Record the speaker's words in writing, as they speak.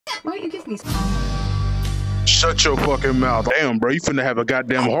Why don't you give me some? Shut your fucking mouth. Damn, bro, you finna have a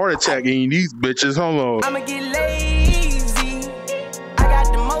goddamn heart attack in these bitches. Hold on. I'ma get lazy. I got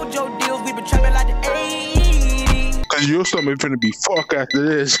the mojo deals. We been trapping like the 80s. Cause your stomach finna be fuck after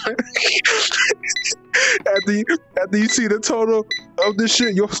this. after you see the total of this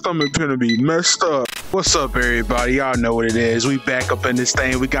shit, your stomach finna be messed up. What's up, everybody? Y'all know what it is. We back up in this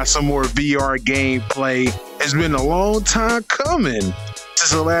thing. We got some more VR gameplay. It's been a long time coming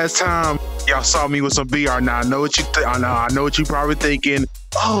since the last time y'all saw me with some VR. Now I know what you probably thinking.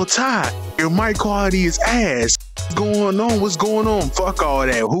 Oh, Ty, your mic quality is ass. What's going on? What's going on? Fuck all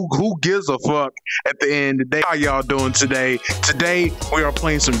that. Who gives a fuck at the end of the day? How y'all doing today? Today we are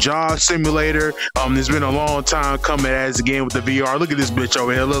playing some Job Simulator. It's been a long time coming as a game with the VR. Look at this bitch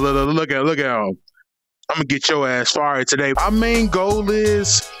over here. Look at him. I'm gonna get your ass fired today. Our main goal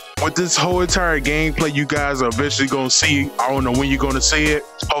is, with this whole entire gameplay, you guys are eventually gonna see. I don't know when you're gonna see it.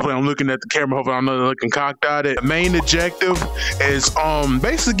 Hopefully I'm looking at the camera. Hopefully I'm not looking cocked at it. The main objective is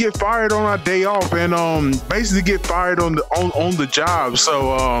basically get fired on our day off and basically get fired on the job.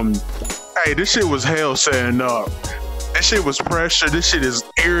 So hey, this shit was hell setting up. This shit was pressure. This shit is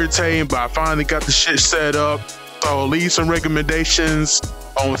irritating, but I finally got the shit set up. So leave some recommendations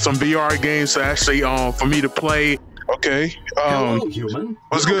on some VR games to actually for me to play. Okay. Hello, human.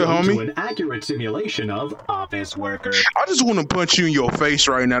 What's good, homie? To an accurate simulation of office worker. I just want to punch you in your face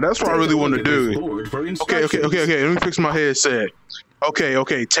right now. That's what I really want to do. Okay. Let me fix my headset.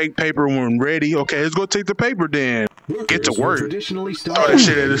 Okay. Take paper when ready. Okay, let's go take the paper then. Get to work. Oh, that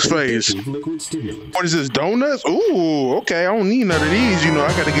shit at his face. What is this, donuts? Ooh, okay. I don't need none of these. You know,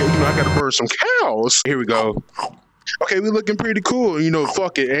 I gotta burn some cows. Here we go. Okay, we looking pretty cool. You know,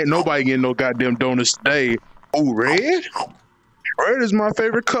 fuck it. Ain't nobody getting no goddamn donuts today. Ooh, red? Red is my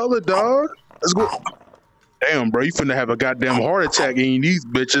favorite color, dog. Let's go. Damn, bro, you finna have a goddamn heart attack in these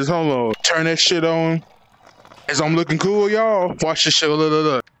bitches. Hold on. Turn that shit on. As I'm looking cool, y'all. Watch this shit.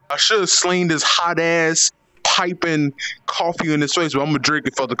 Look. I should have slinged this hot ass piping coffee in his face, but I'm gonna drink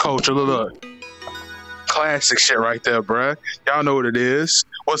it for the culture. Look. Classic shit right there, bruh. Y'all know what it is.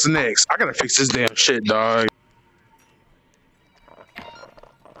 What's next? I gotta fix this damn shit, dog.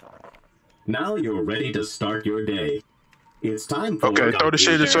 Now you're ready to start your day. It's time for okay, throw the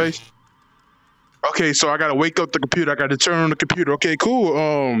shit in his face. Okay, so I gotta wake up the computer. I gotta turn on the computer. Okay, cool.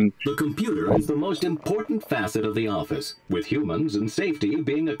 The computer is the most important facet of the office, with humans and safety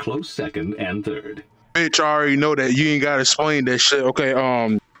being a close second and third. Bitch, I already know that. You ain't gotta explain that shit. Okay,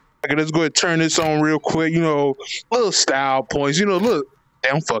 okay, let's go ahead and turn this on real quick. You know, little style points. You know, look.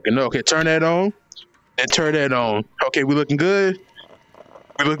 Damn fucking no. Okay, turn that on. And turn that on. Okay, we looking good?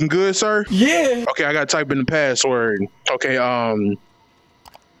 We looking good, sir? Yeah. Okay, I gotta type in the password. Okay,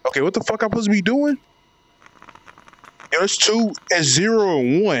 okay, what the fuck I'm supposed to be doing? Yo, it's 2 and 0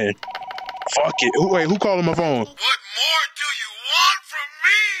 and 1. Fuck it. Who calling my phone? What more do you want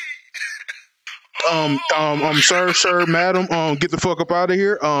from me? Sir, madam, get the fuck up out of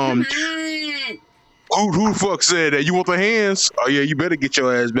here. Who the fuck said that? You want the hands? Oh yeah, you better get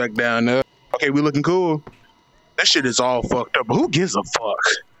your ass back down there. Okay, we looking cool. That shit is all fucked up, but who gives a fuck?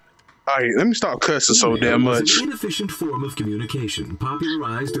 Alright, let me stop cussing so damn much. An inefficient form of communication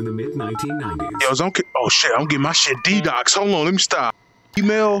popularized in the mid-1990s. Yo, oh shit, I'm getting my shit DDoS. Hold on, let me stop.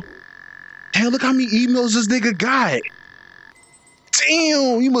 Email. Damn, look how many emails this nigga got.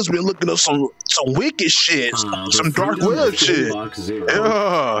 Damn, you must have been looking up some wicked shit. Some dark web shit.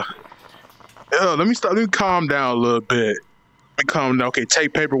 Yeah, let me stop. Let me calm down a little bit. Let me calm down. Okay,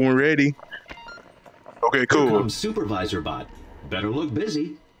 take paper when ready. Okay, cool. Supervisor bot. Better look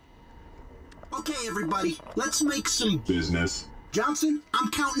busy. Okay, everybody, let's make some business. Johnson,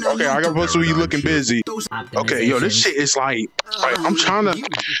 I'm counting on okay, I got supposed to be looking busy. Okay, yo, this shit is like I'm trying to.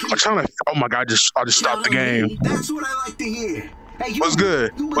 Oh my god, I just stopped the game. That's what I like to hear. Hey, what's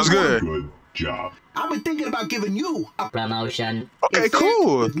good? What's good? Good job. I've been thinking about giving you a promotion. Okay,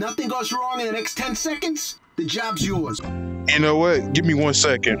 cool. If nothing goes wrong in the next 10 seconds, the job's yours. You know what? Give me 1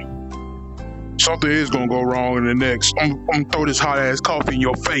 second. Something is gonna go wrong in the next. I'm gonna throw this hot ass coffee in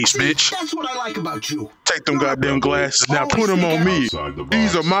your face, bitch. That's what I like about you. Take them goddamn glasses now. Put them on me.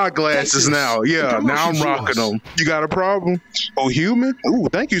 These are my glasses now. Yeah, now I'm rocking them. You got a problem? Oh, human? Ooh,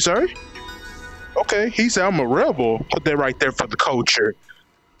 thank you, sir. Okay, he said I'm a rebel. Put that right there for the culture.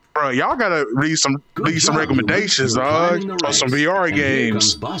 Bro, y'all gotta leave some recommendations, dog, on some VR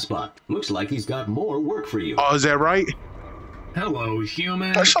games. Bossbot. Looks like he's got more work for you. Oh, is that right? Hello,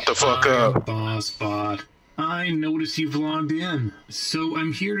 human. Shut the fuck up. Bossbot. I noticed you've logged in, so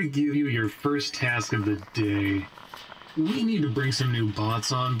I'm here to give you your first task of the day. We need to bring some new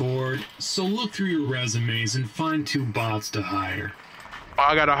bots on board, so look through your resumes and find 2 bots to hire.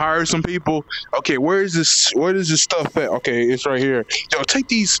 I gotta hire some people. Okay, where is this? Where is this stuff at? Okay, it's right here. Yo, take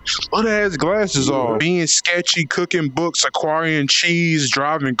these little ass glasses off. Being sketchy, cooking books, acquiring cheese,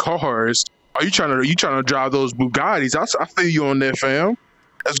 driving cars. Are you trying to drive those Bugattis? I feel you on that, fam.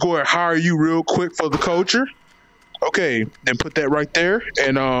 Let's go and hire you real quick for the culture. Okay, then put that right there.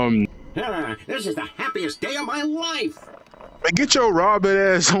 And this is the happiest day of my life. man, get your robbing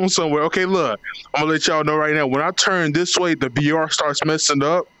ass on somewhere. Okay, look, I'm gonna let y'all know right now. When I turn this way, the VR starts messing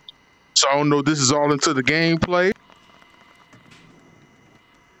up. So I don't know if this is all into the gameplay.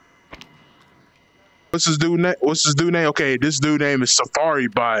 What's this dude name? Okay, this dude name is Safari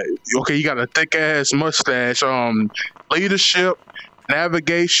Bot. Okay, he got a thick ass mustache. Leadership,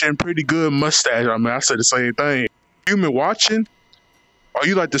 navigation, pretty good mustache. I mean, I said the same thing. Human watching? Are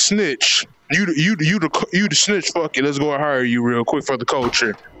you like the snitch? You the snitch. Fuck it. Let's go and hire you real quick for the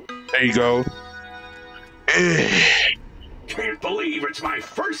culture. There you go. Can't believe it's my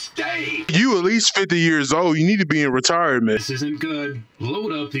first day. You at least 50 years old. You need to be in retirement. This isn't good.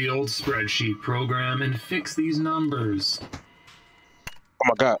 Load up the old spreadsheet program and fix these numbers. Oh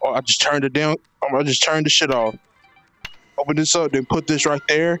my god. Oh, I just turned it down. I just turned the shit off. Open this up, then put this right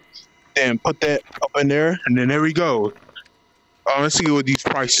there. Then put that up in there. And then there we go. Let's see what these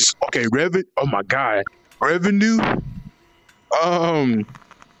prices. Okay, oh my god. Revenue.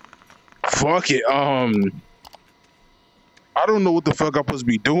 Fuck it. I don't know what the fuck I'm supposed to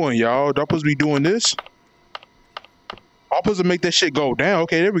be doing, y'all. Do I supposed to be doing this? I'm supposed to make that shit go down.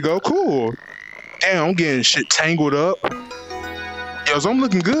 Okay, there we go. Cool. Damn, I'm getting shit tangled up. Yo, so I'm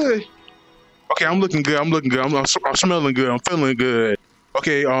looking good. Okay, I'm looking good. I'm smelling good. I'm feeling good.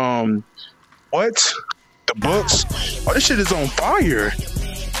 Okay, what? The books? Oh, this shit is on fire.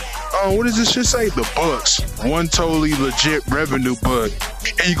 What does this shit say? The books. One totally legit revenue book.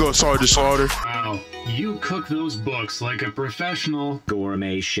 Here you go, Sergeant Slaughter. Wow, you cook those books like a professional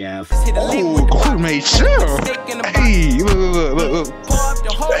Gourmet chef. Oh, gourmet chef. Hey, look.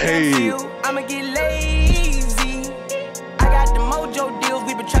 Hey. I'ma get lazy. I got the mojo deals.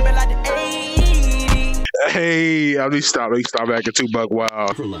 We been trapping like the 80s. Hey, let me stop back at $2 wow.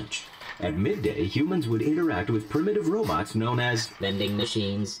 For lunch. At midday, humans would interact with primitive robots known as Vending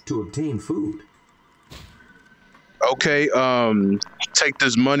machines. to obtain food. Okay, take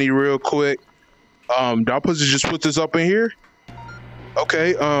this money real quick. Do I just put this up in here?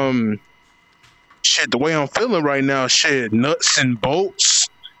 Okay, shit, the way I'm feeling right now, shit, nuts and bolts,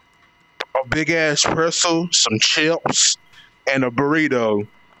 a big ass pretzel, some chips, and a burrito.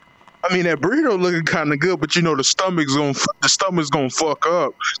 I mean, that burrito looking kind of good, but you know the stomach's gonna fuck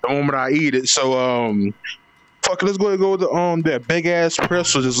up the moment I eat it. So fuck it, let's go ahead and go with the that big ass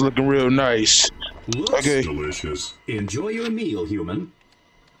pretzel that's looking real nice. Looks okay. delicious. Enjoy your meal, human.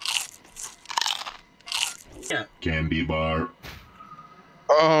 Yeah. Candy bar.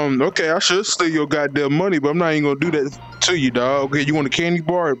 Okay, I should steal your goddamn money, but I'm not even gonna do that to you, dog. Okay, you want a candy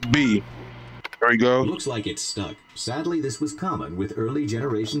bar? B. There you go. Looks like it's stuck. Sadly, this was common with early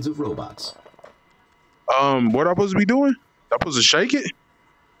generations of robots. What am I supposed to be doing? I'm supposed to shake it?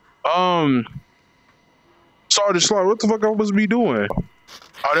 Sergeant Slaughter, what the fuck am I supposed to be doing?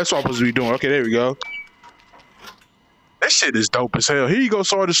 Oh, that's what I'm supposed to be doing. Okay, there we go. That shit is dope as hell. Here you go,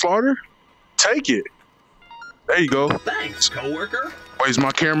 Sergeant Slaughter. Take it. There you go. Thanks, coworker. Where's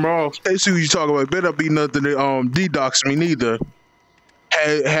my camera off? Hey, see what you talking about. Better be nothing to dedox me neither.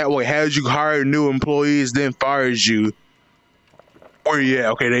 Had you hired new employees, then fires you. Where you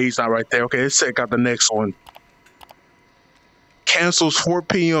at? Okay, he's not right there. Okay, let's check out the next one. Cancels 4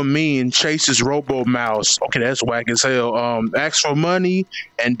 p.m. mean chases Robo Mouse. Okay, that's whack as hell. Asks for money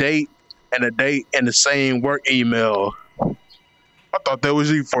and date and a date in the same work email. I thought that was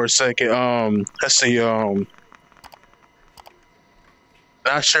you for a second. Let's see.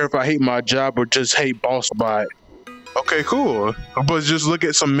 Not sure if I hate my job or just hate boss bot. Okay, cool. But just look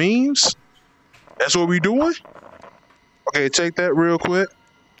at some memes. That's what we doing? Okay, take that real quick.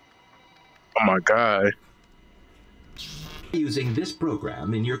 Oh my god. Using this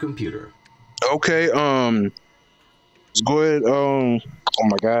program in your computer. Okay, let's go ahead, oh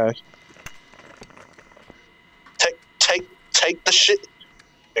my god. Take the shit.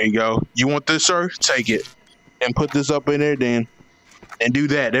 There you go. You want this, sir? Take it. And put this up in there then. And do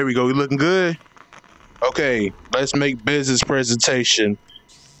that. There we go. You looking good? Okay, let's make business presentation.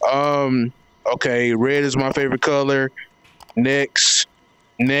 Okay, red is my favorite color. Next.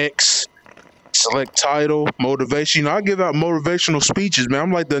 Select title, motivation. You know, I give out motivational speeches, man.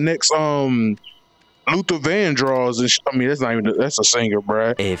 I'm like the next Luther Vandross, and I mean that's not even that's a singer,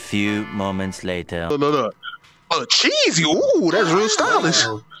 bruh. A few moments later. Look. Look, cheesy. Ooh, that's real stylish.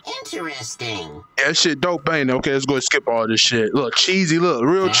 Oh, interesting. Yeah, that shit dope, ain't it? Okay, let's go skip all this shit. Look, cheesy. Look,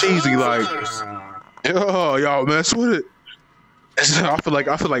 real cheesy. Like, yo, y'all mess with it. I feel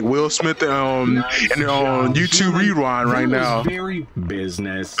like Will Smith and YouTube Rewind right now. Very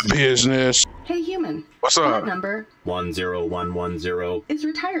business. Hey, human. What's That up? number 10110. is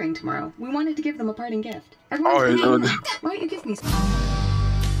retiring tomorrow. We wanted to give them a parting gift. All Everyone's right, paying. Why don't you give me some?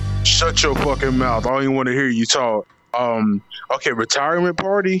 shut your fucking mouth. I don't even want to hear you talk. Okay, retirement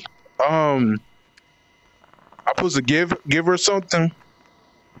party. I supposed to give her something.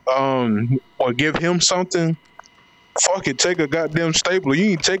 Or give him something. Fuck it, take a goddamn stapler.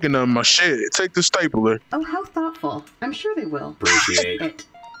 You ain't taking none of my shit. Take the stapler. Oh, how thoughtful. I'm sure they will. Appreciate it.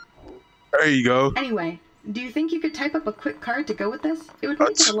 There you go. Anyway, do you think you could type up a quick card to go with this? It would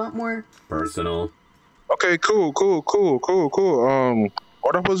make it a lot more personal. Okay, cool.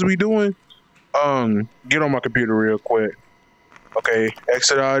 What I'm supposed to be doing? Get on my computer real quick. Okay,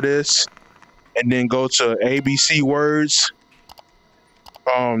 exit out of this, and then go to ABC words.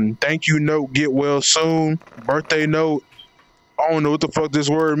 Thank you note, get well soon. Birthday note. I don't know what the fuck this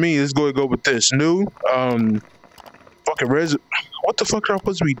word means. Let's go with this. New. Fucking what the fuck am I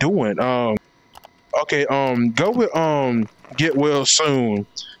supposed to be doing? Okay, go with get well soon.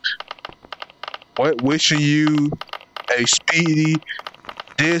 What, wishing you a speedy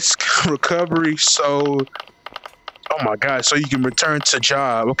disc recovery so oh my god, so you can return to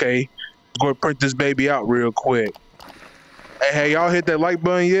job. Okay. Go and print this baby out real quick. Hey, y'all hit that like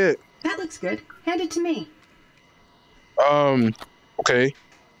button yet? That looks good. Hand it to me. Okay.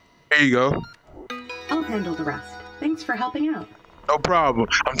 Here you go. I'll handle the rest. Thanks for helping out. No problem.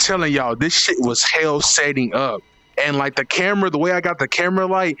 I'm telling y'all, this shit was hell setting up. And like the camera, the way I got the camera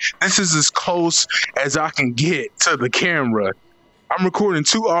light, this is as close as I can get to the camera. I'm recording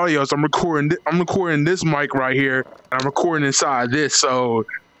two audios. I'm recording this mic right here, and I'm recording inside this. So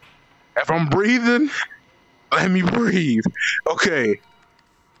if I'm breathing, let me breathe. Okay.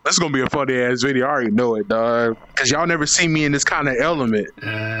 This is gonna be a funny ass video. I already know it, dog. Cause y'all never see me in this kind of element.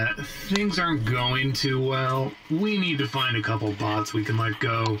 Things aren't going too well. We need to find a couple bots we can let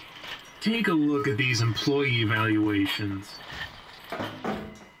go. Take a look at these employee evaluations.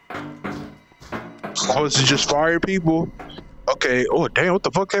 Oh, is it just fire people? Okay. Oh damn, what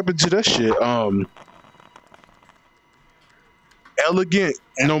the fuck happened to that shit? Elegant.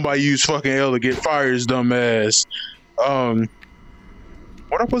 Nobody use fucking elegant. Fires dumbass.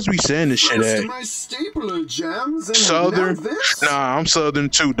 What am I supposed to be saying this shit at? My stapler jams and Southern? now this? Nah, I'm Southern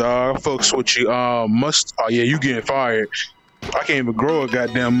too, dog. I fucks with you. Oh yeah, you getting fired. I can't even grow a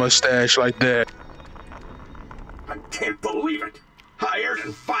goddamn mustache like that. I can't believe it. Hired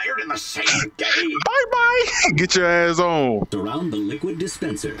and fired in the same day. Bye. Get your ass on. Surround the liquid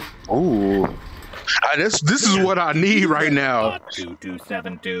dispenser. Ooh. This is what I need right now.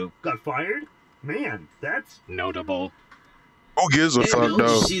 2272. Got fired? Man, that's notable. Who gives a fuck Did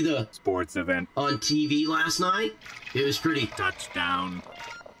though? you see the Sports event. on TV last night? It was pretty. Touchdown.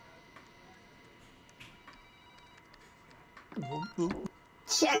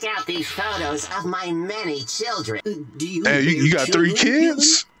 Check out these photos of my many children. Do you? Hey, you got 3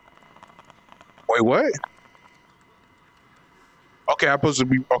 kids? Wait, what? Okay, I'm supposed to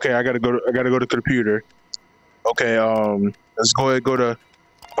be. Okay, I gotta go to the computer. Okay, let's go ahead and go to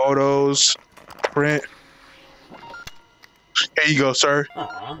photos, print. Here you go, sir.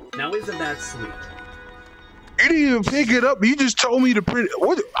 Aw, now isn't that sweet? You didn't even pick it up. You just told me to print it.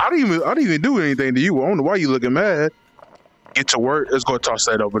 What? I didn't even do anything to you. I don't know why you looking mad. Get to work. Let's go toss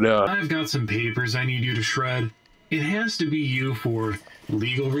that over there. I've got some papers I need you to shred. It has to be you for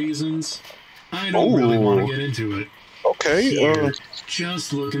legal reasons. I don't really want to get into it. Okay. Here,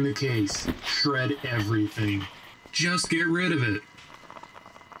 just look in the case. Shred everything. Just get rid of it.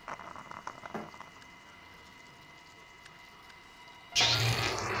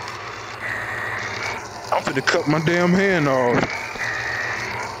 I'm finna cut my damn hand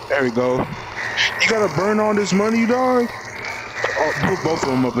off. There we go. You gotta burn all this money, dog? Oh, put both of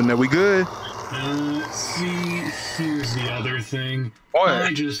them up in there. We good? See, here's the other thing. What?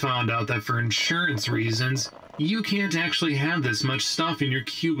 I just found out that for insurance reasons, you can't actually have this much stuff in your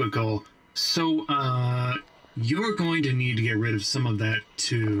cubicle. So, you're going to need to get rid of some of that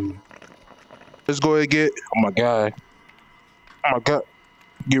too. Let's go ahead and get. Oh my god. Oh my god.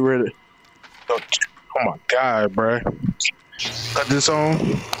 Get rid of it. Oh my god, bruh. Cut this on.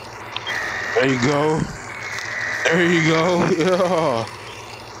 There you go. There you go. Yeah.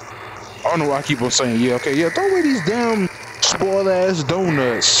 I don't know why I keep on saying yeah. Okay, yeah. Throw away these damn spoiled ass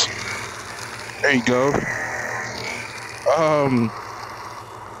donuts. There you go.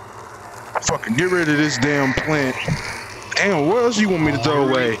 Fucking get rid of this damn plant. Damn, what else you want me to throw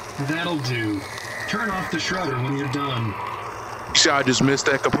away? That'll do. Turn off the shredder when you're done. See, I just missed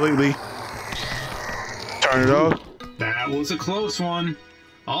that completely. Turn it off. That was a close one.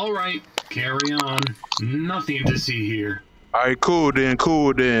 All right, carry on. Nothing to see here. All right, cool then,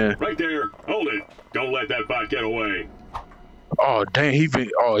 cool then. Right there. Hold it. Don't let that bot get away. Oh, dang, he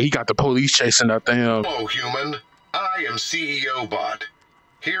got the police chasing after him. Hello, human. I am CEO Bot.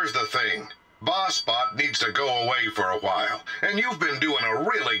 Here's the thing. Boss Bot needs to go away for a while, and you've been doing a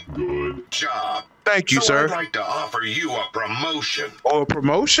really good job. Thank you, so sir. I'd like to offer you a promotion. Oh, a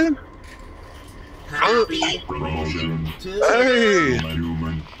promotion? Happy. Promotion. Hey.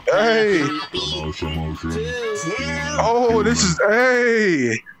 Human. Hey. Promotion. Oh, this is,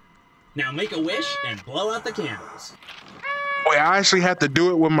 hey. Now make a wish and blow out the candles. Wait, I actually have to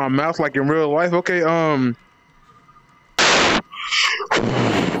do it with my mouth like in real life? Okay,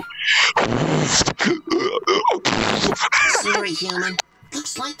 Sorry, human.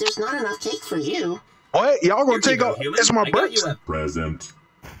 Looks like there's not enough cake for you. What? Y'all gonna Here take you go, off? human. It's my I got birthday. you a Present.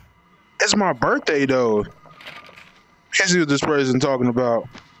 It's my birthday, though. Can't see what this president talking about.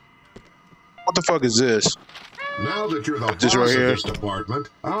 What the fuck is this? Now that you're the boss This right of here. this department,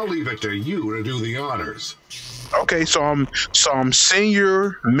 I'll leave it to you to do the honors. Okay, so I'm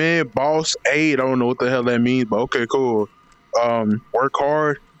senior mid boss aide. I don't know what the hell that means, but okay, cool. Work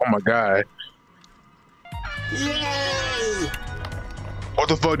hard. Oh my god. Yay! What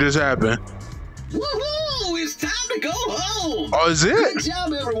the fuck just happened? Woohoo! It's time to go home! Oh, is Good it?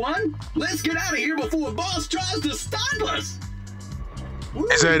 job, everyone! Let's get out of here before boss tries to stop us!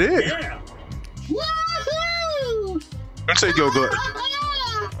 Is that it? Yeah! Woohoo! Let's take your good.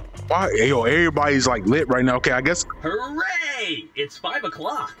 Why? Yo, everybody's like lit right now. Okay, I guess. Hooray! It's 5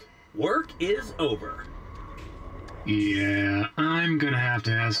 o'clock. Work is over. Yeah, I'm gonna have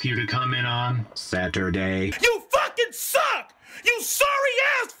to ask you to come in on Saturday. You fucking suck! You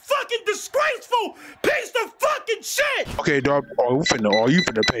sorry-ass fucking disgraceful piece of fucking shit! Okay, dog. You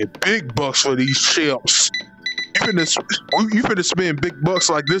finna pay big bucks for these chips. You finna spend big bucks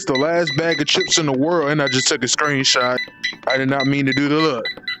like this. The last bag of chips in the world, and I just took a screenshot. I did not mean to do the look.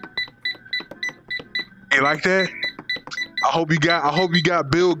 You like that? I hope you got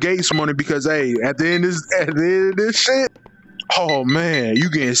Bill Gates money because hey, at the end of this shit, oh man, you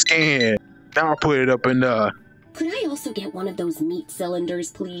getting scanned. Now I put it up in the Could I also get one of those meat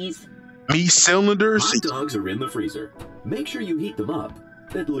cylinders, please? meat cylinders. Hot dogs are in the freezer. Make sure you heat them up,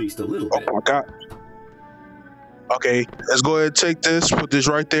 at least a little bit. Oh my god. Okay, let's go ahead and take this, put this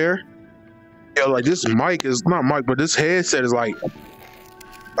right there. Yeah, like this mic is not mic, but this headset is like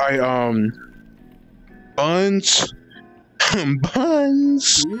buns.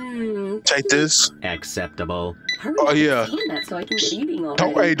 Buns. Take this. Acceptable. Hurry Oh up yeah. and hand that so I can get eating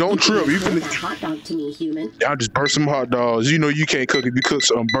already. Hey, don't trip. You Bring finna. that hot dog to me, human. I'll just burst some hot dogs. You know you can't cook if you cook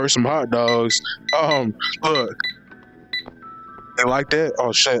some burst some hot dogs. Look. They like that?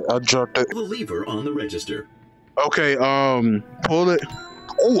 Oh shit, I dropped it. The lever on the register. Okay, pull it.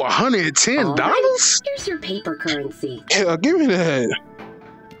 Oh, $110? All right, here's your paper currency. Yeah, give me that.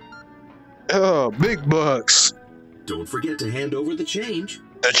 Yeah, big bucks. Don't forget to hand over the change.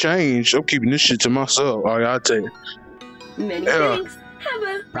 The change. I'm keeping this shit to myself. All right, I'll take it. Many Yeah. thanks. Have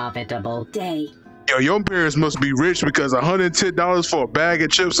a profitable day. Yo, your parents must be rich because $110 for a bag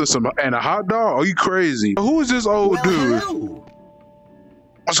of chips and a hot dog? Are you crazy? Who is this old dude? Hello.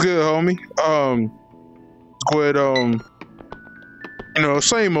 What's good, homie? Go ahead, you know,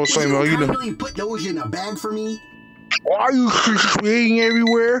 same old, you know. Kindly put those in a bag for me? Why are you eating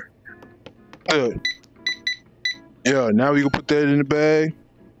everywhere? Good. Yeah, now we can put that in the bag.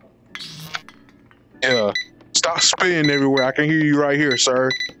 Yeah. Stop spitting everywhere. I can hear you right here, sir.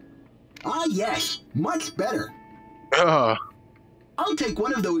 Ah, yes. Much better. Yeah. I'll take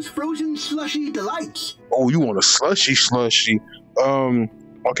one of those frozen slushy delights. Oh, you want a slushy?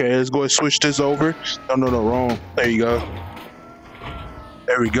 Okay, let's go ahead and switch this over. No, wrong. There you go.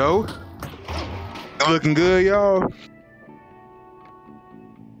 There we go. Looking good, y'all.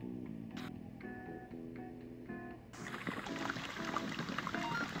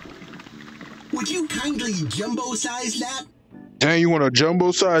 Would you kindly jumbo-size that? Dang, you want a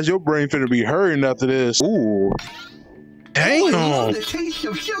jumbo size? Your brain finna be hurting after this. Ooh. Damn. I love the taste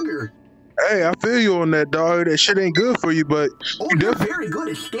of sugar. Hey, I feel you on that, dog. That shit ain't good for you, but Oh, you're very good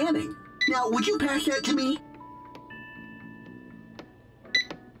at scanning. Now, would you pass that to me?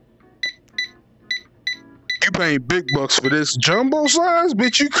 you paying big bucks for this jumbo size?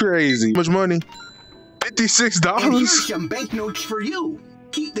 Bitch, you crazy. How much money? And here's $56? some banknotes for you.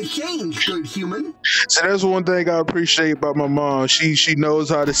 Keep the change, good human. So that's one thing I appreciate about my mom. She knows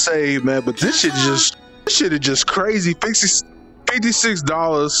how to save, man. But this shit is just crazy.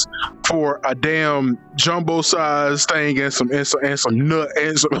 $56 for a damn jumbo size thing and some nut and some nut.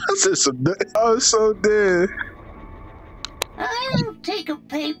 I was so dead. I'll take a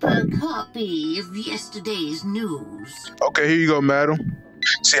paper copy of yesterday's news. Okay, here you go, madam.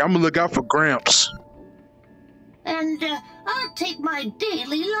 See, I'm gonna look out for Gramps. And I'll take my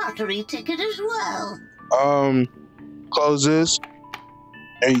daily lottery ticket as well. Close this.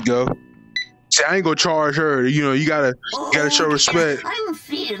 There you go. See, I ain't gonna charge her. You know, you gotta show respect. I'm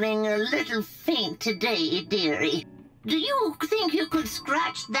feeling a little faint today, dearie. Do you think you could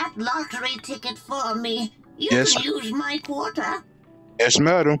scratch that lottery ticket for me? You can use my quarter. Yes,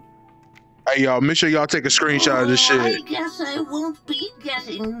 madam. Hey, y'all, make sure y'all take a screenshot of this shit. I guess I won't be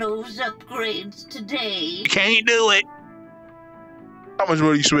getting those upgrades today. You can't do it. How much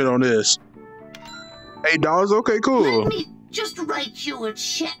money you spend on this? $8? Okay, cool. Let me just write you a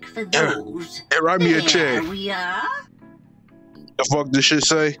check for those. Yeah, write me a check. There we are. The fuck this shit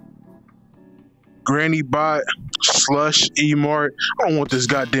say? Granny Bot, Slush, E-Mart. I don't want this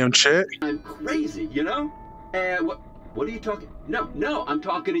goddamn check. I'm crazy, you know? What are you talking? No, I'm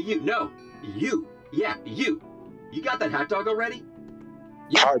talking to you. No, you. Yeah, you. You got that hot dog already?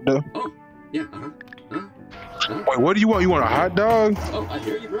 Yeah. Hot dog? Oh, yeah, Wait, what do you want? You want a hot dog? Oh, I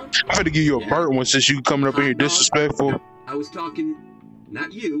hear you, bro. I'm gonna give you a burnt one since you coming up in here disrespectful. No, I was talking,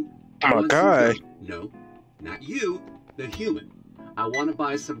 not you. Oh my god. No, not you, the human. I want to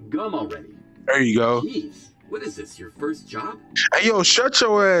buy some gum already. There you go. Jeez, what is this, your first job? Hey, yo, shut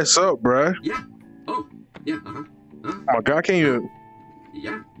your ass up, bruh. Yeah. Oh, yeah, Oh my god, I can't even.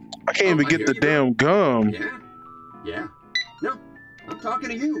 Yeah. I can't even get the damn gum. Yeah. No, I'm talking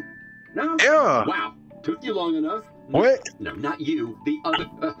to you. No. Yeah. Wow. Took you long enough. What? No, not you. The other.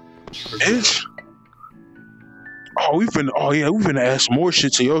 Bitch. Oh, we finna add some more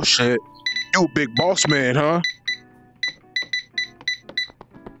shit to your shit. You a big boss man, huh?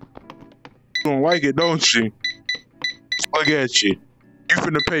 You don't like it, don't you? Look at you. You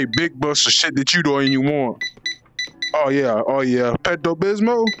finna pay big bucks for shit that you don't even want. Oh yeah. Pepto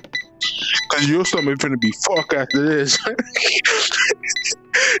Bismol? Cause your stomach finna be fuck after this.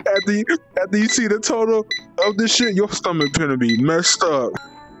 after you see the total of this shit, your stomach finna be messed up.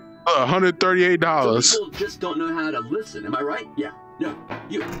 $138. People just don't know how to listen. Am I right? Yeah. No.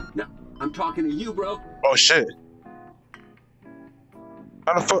 You. No. I'm talking to you, bro. Oh shit.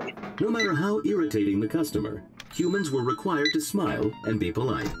 How the fuck? No matter how irritating the customer, humans were required to smile and be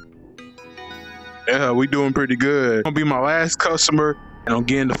polite. Yeah, we doing pretty good. Gonna be my last customer, and I'm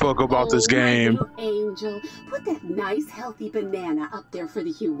getting the fuck about this game. My little angel, put that nice healthy banana up there for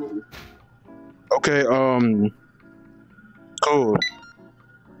the human. Okay, cool.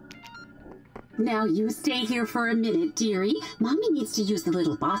 Now you stay here for a minute, dearie. Mommy needs to use the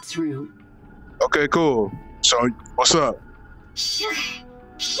little bot's room. Okay, cool. So, what's up? Sugar!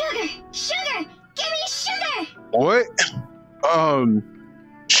 Sugar! Sugar! Give me sugar! What?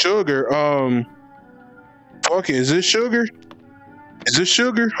 Sugar, fuck it, is this sugar? Is this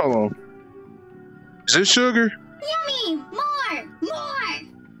sugar? Hold on. Is this sugar? Yummy!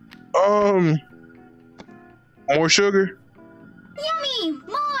 More! More sugar? Yummy!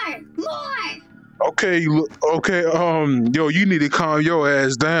 More! Okay, yo, you need to calm your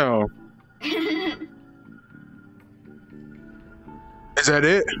ass down. Is that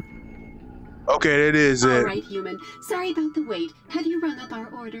it? Okay, that is it. All right, human. Sorry about the wait. Have you rung up our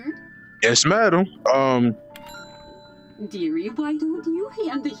order? Yes, madam. Dearie, why don't you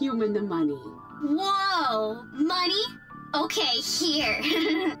hand the human the money? Whoa! Money? Okay, here.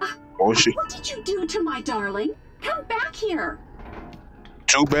 Oh shit. What did you do to my darling? Come back here.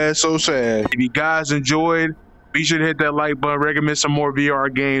 Too bad, so sad. If you guys enjoyed, be sure to hit that like button, recommend some more VR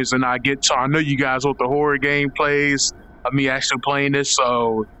games, and I know you guys want the horror gameplays of me actually playing this,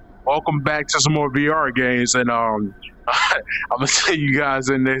 so welcome back to some more VR games, and I'm gonna see you guys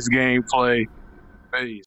in this gameplay. Peace.